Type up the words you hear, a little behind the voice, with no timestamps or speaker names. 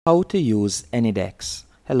How to use Anydesk.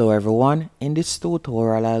 Hello everyone, in this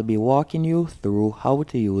tutorial I'll be walking you through how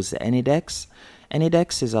to use Anydesk.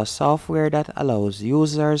 Anydesk is a software that allows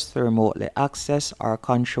users to remotely access or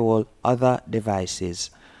control other devices.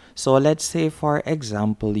 So let's say for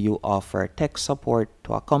example you offer tech support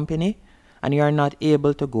to a company and you are not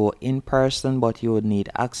able to go in person but you would need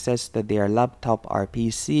access to their laptop or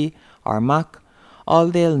PC or Mac. All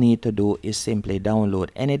they'll need to do is simply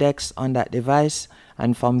download Anydesk on that device,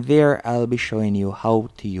 and from there I'll be showing you how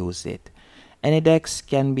to use it. Anydesk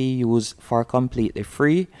can be used for completely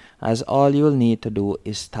free, as all you'll need to do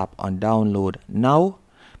is tap on download now.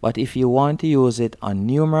 But if you want to use it on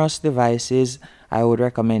numerous devices, I would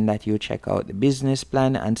recommend that you check out the business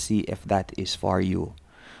plan and see if that is for you.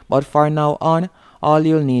 But for now on, all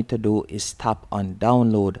you'll need to do is tap on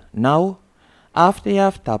download now. After you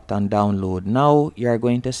have tapped on download now, you are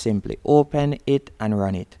going to simply open it and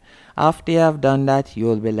run it. After you have done that, you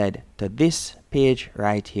will be led to this page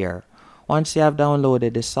right here. Once you have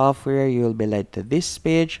downloaded the software, you will be led to this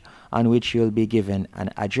page on which you will be given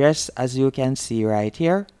an address, as you can see right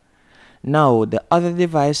here. Now, the other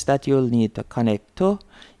device that you will need to connect to,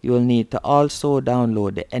 you will need to also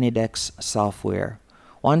download the Anydesk software.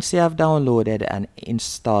 Once you have downloaded and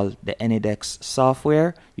installed the Anydesk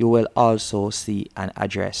software, you will also see an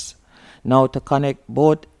address. Now to connect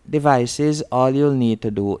both devices, all you'll need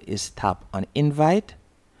to do is tap on invite.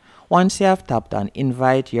 Once you have tapped on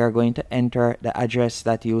invite, you're going to enter the address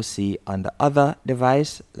that you see on the other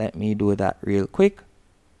device. Let me do that real quick.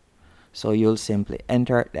 So you'll simply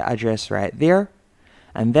enter the address right there.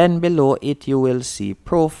 And then below it, you will see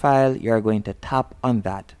profile. You're going to tap on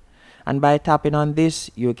that. And by tapping on this,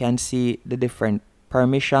 you can see the different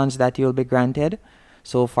permissions that you'll be granted.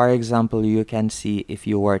 So for example, you can see if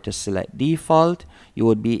you were to select default, you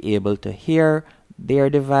would be able to hear their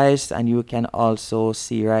device, and you can also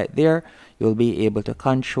see right there, you'll be able to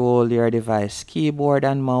control your device keyboard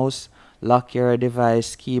and mouse, lock your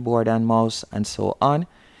device keyboard and mouse, and so on.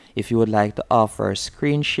 If you would like to offer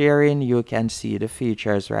screen sharing, you can see the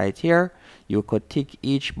features right here. You could tick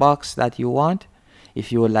each box that you want. If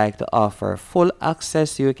you would like to offer full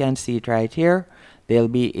access, you can see it right here. They'll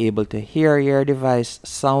be able to hear your device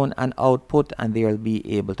sound and output, and they'll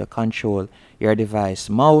be able to control your device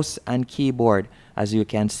mouse and keyboard, as you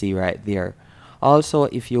can see right there. Also,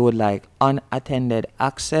 if you would like unattended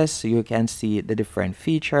access, you can see the different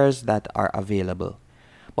features that are available.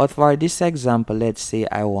 But for this example, let's say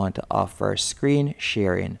I want to offer screen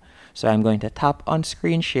sharing. So I'm going to tap on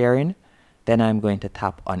screen sharing, then I'm going to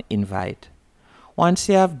tap on invite. Once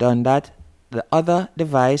you have done that, the other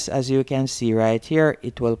device, as you can see right here,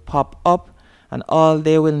 it will pop up, and all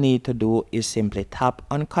they will need to do is simply tap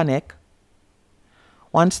on connect.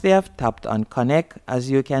 Once they have tapped on connect,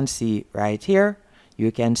 as you can see right here,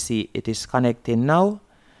 you can see it is connecting now.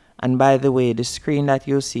 And by the way, the screen that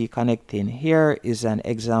you see connecting here is an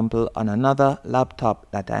example on another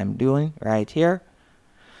laptop that I'm doing right here.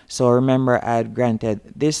 So remember, I had granted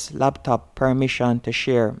this laptop permission to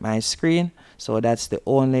share my screen. So that's the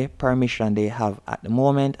only permission they have at the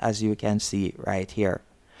moment, as you can see right here.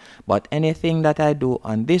 But anything that I do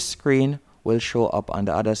on this screen will show up on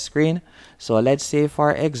the other screen. So let's say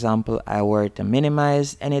for example, I were to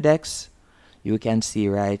minimize Anydesk. You can see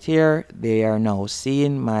right here, they are now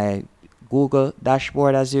seeing my Google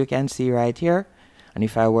dashboard, as you can see right here. And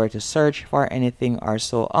if I were to search for anything or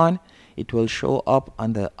so on, it will show up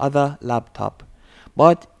on the other laptop.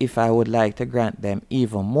 But if I would like to grant them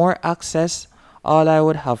even more access, all I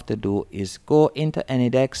would have to do is go into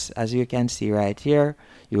Anydesk. As you can see right here,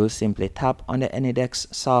 you will simply tap on the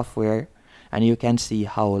Anydesk software, and you can see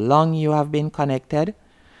how long you have been connected,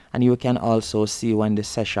 and you can also see when the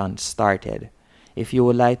session started. If you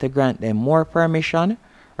would like to grant them more permission,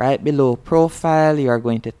 right below profile, you are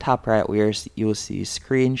going to tap right where you see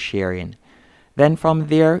screen sharing. Then from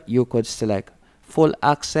there, you could select full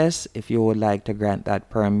access if you would like to grant that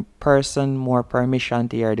person more permission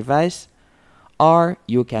to your device. Or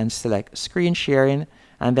you can select screen sharing,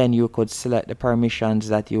 and then you could select the permissions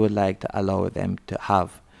that you would like to allow them to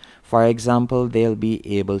have. For example, they'll be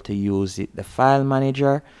able to use the file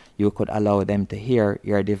manager. You could allow them to hear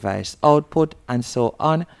your device output, and so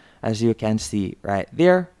on, as you can see right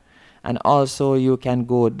there. And also you can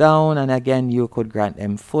go down, and again you could grant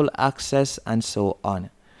them full access, and so on.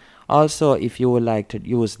 Also, if you would like to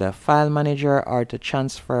use the file manager or to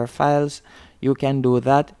transfer files, you can do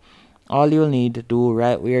that. All you'll need to do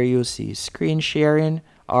right where you see screen sharing,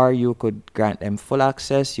 or you could grant them full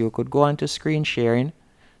access, you could go on to screen sharing.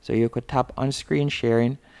 So you could tap on screen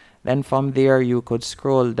sharing. Then from there you could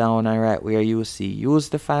scroll down, and right where you see use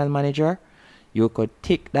the file manager, you could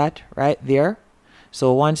tick that right there.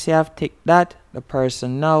 So once you have ticked that, the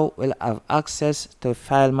person now will have access to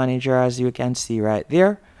File Manager, as you can see right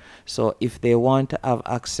there. So if they want to have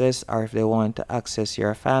access, or if they want to access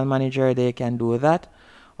your File Manager, they can do that.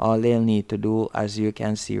 All they'll need to do, as you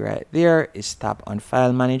can see right there, is tap on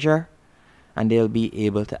File Manager, and they'll be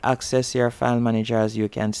able to access your File Manager, as you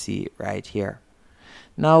can see right here.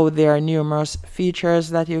 Now there are numerous features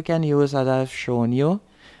that you can use, as I've shown you,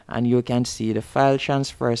 and you can see the file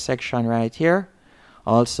transfer section right here.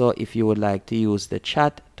 Also, if you would like to use the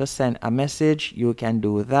chat to send a message, you can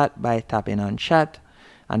do that by tapping on chat,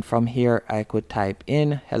 and from here I could type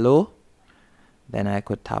in hello, then I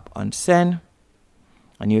could tap on send,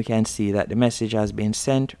 and you can see that the message has been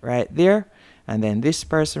sent right there. And then this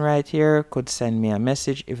person right here could send me a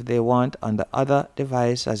message if they want on the other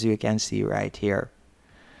device, as you can see right here.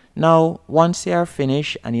 Now once you are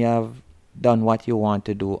finished and you have done what you want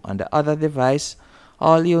to do on the other device,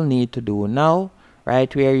 all you'll need to do now,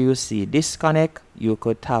 right where you see disconnect, you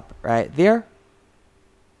could tap right there.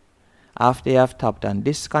 After you have tapped on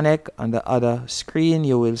disconnect, on the other screen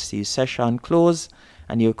you will see session close,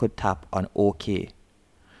 and you could tap on OK.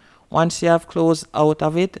 Once you have closed out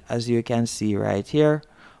of it, as you can see right here,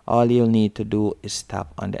 all you'll need to do is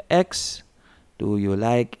tap on the X. Do you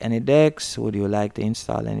like Anydesk? Would you like to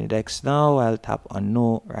install Anydesk now? I'll tap on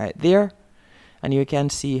no right there, and you can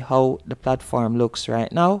see how the platform looks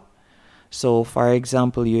right now. So for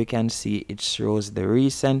example, you can see it shows the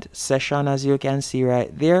recent session, as you can see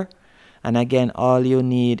right there. And again, all you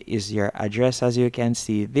need is your address, as you can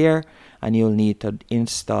see there, and you'll need to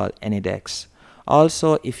install Anydesk.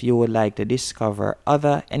 Also, if you would like to discover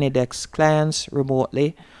other Anydesk clients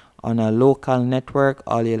remotely on a local network,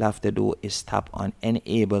 all you'll have to do is tap on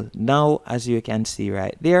Enable Now, as you can see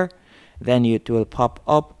right there. Then it will pop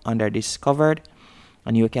up under Discovered,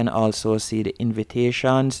 and you can also see the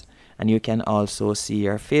invitations, and you can also see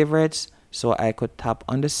your favorites. So I could tap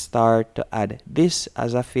on the star to add this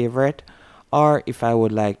as a favorite, or if I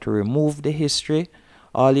would like to remove the history,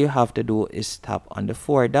 all you have to do is tap on the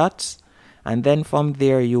 4 dots, and then from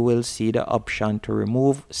there you will see the option to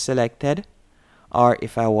remove selected, or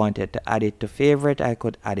if I wanted to add it to favorite, I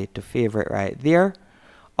could add it to favorite right there.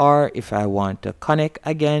 Or if I want to connect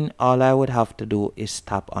again, all I would have to do is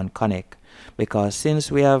tap on connect, because since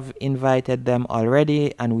we have invited them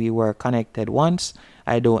already and we were connected once,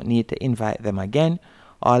 I don't need to invite them again.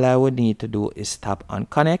 All I would need to do is tap on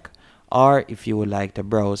connect. Or if you would like to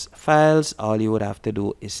browse files, all you would have to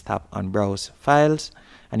do is tap on browse files,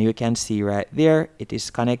 and you can see right there it is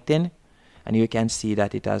connecting, and you can see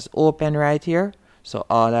that it has opened right here. So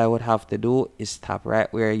all I would have to do is tap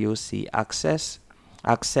right where you see access,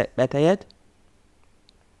 accept better yet,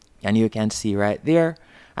 and you can see right there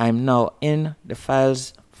I'm now in the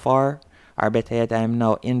files for, or better yet, I'm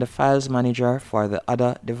now in the files manager for the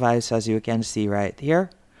other device, as you can see right here.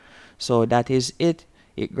 So that is it.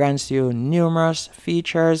 It grants you numerous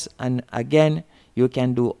features, and again, you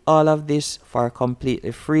can do all of this for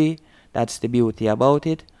completely free. That's the beauty about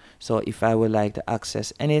it. So if I would like to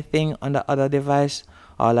access anything on the other device,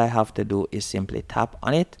 all I have to do is simply tap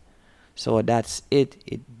on it. So that's it.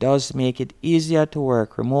 It does make it easier to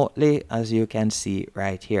work remotely, as you can see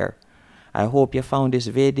right here. I hope you found this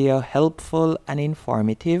video helpful and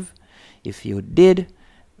informative. If you did,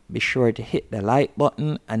 be sure to hit the like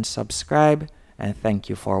button and subscribe, and thank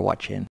you for watching.